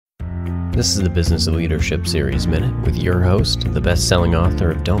This is the Business Leadership Series Minute with your host, the best-selling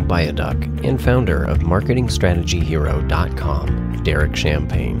author of Don't Buy a Duck and founder of MarketingStrategyHero.com, Derek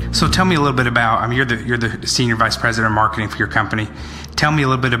Champagne. So tell me a little bit about, you're the Senior Vice President of Marketing for your company. Tell me a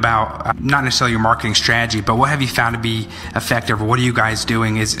little bit about, not necessarily your marketing strategy, but what have you found to be effective? What are you guys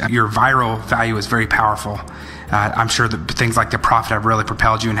doing? Your viral value is very powerful. I'm sure that things like the Profit have really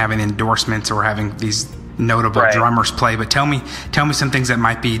propelled you in having endorsements or having these notable drummers play, but tell me some things that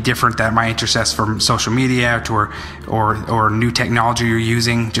might be different that might interest us from social media or new technology you're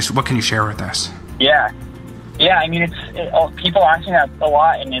using. Just what can you share with us? Yeah. I mean, people ask me that a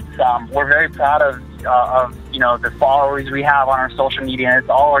lot, and it's we're very proud of the followers we have on our social media. It's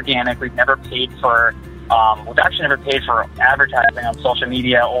all organic. We've never paid for we've actually never paid for advertising on social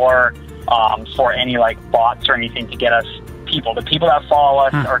media or for any like bots or anything to get us people. The people that follow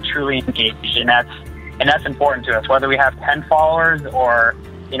us are truly engaged, and that's important to us. Whether we have 10 followers or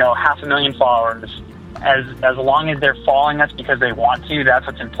 500,000 followers, as long as they're following us because they want to, that's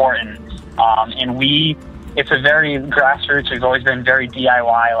what's important. It's a very grassroots. We've always been very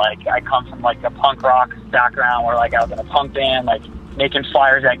DIY. Like, I come from like a punk rock background where like I was in a punk band, like making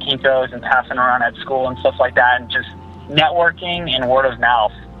flyers at Kinko's and passing around at school and stuff like that, and just networking and word of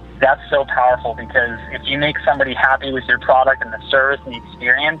mouth. That's so powerful, because if you make somebody happy with your product and the service and the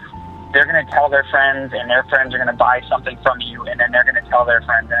experience, they're going to tell their friends, and their friends are going to buy something from you, and then they're going to tell their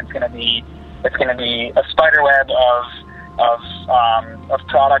friends, and it's going to be a spider web of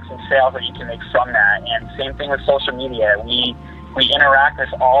products and sales that you can make from that. And same thing with social media. We interact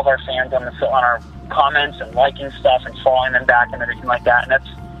with all of our fans on our comments and liking stuff and following them back and everything like that, and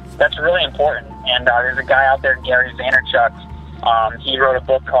that's really important. And there's a guy out there, Gary Vaynerchuk. He wrote a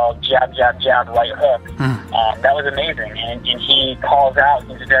book called Jab, Jab, Jab, Right Hook. That was amazing. And he calls out,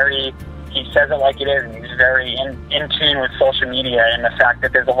 he says it like it is, and he's very in tune with social media and the fact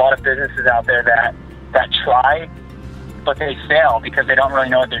that there's a lot of businesses out there that try, but they fail because they don't really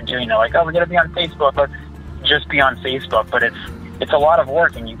know what they're doing. They're like, oh, we're going to be on Facebook. Let's just be on Facebook. But it's a lot of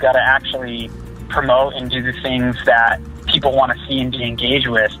work, and you've got to actually promote and do the things that people want to see and be engaged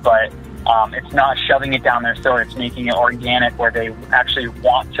with. But it's not shoving it down their throat. It's making it organic, where they actually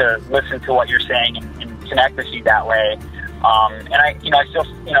want to listen to what you're saying and connect with you that way. And I still,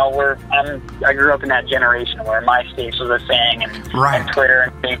 I grew up in that generation where MySpace was a thing, and Twitter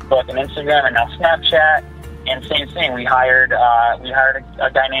and Facebook and Instagram, and now Snapchat. And same thing. We hired a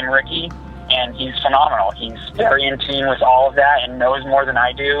guy named Ricky, and he's phenomenal. He's very in tune with all of that and knows more than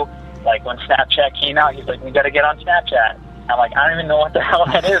I do. Like, when Snapchat came out, he's like, we got to get on Snapchat. I'm like, I don't even know what the hell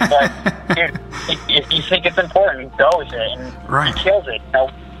that is, but dude, if you think it's important, go with it, and he kills it.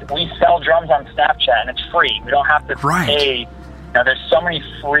 We sell drums on Snapchat, and it's free. We don't have to pay. There's so many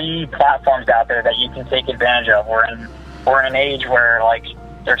free platforms out there that you can take advantage of. We're in an age where like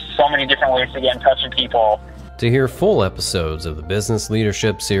there's so many different ways to get in touch with people. To hear full episodes of the Business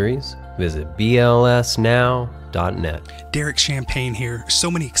Leadership Series, visit blsnow.net. Derek Champagne here. So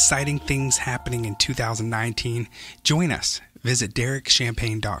many exciting things happening in 2019. Join us. Visit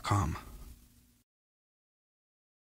DerekChampagne.com.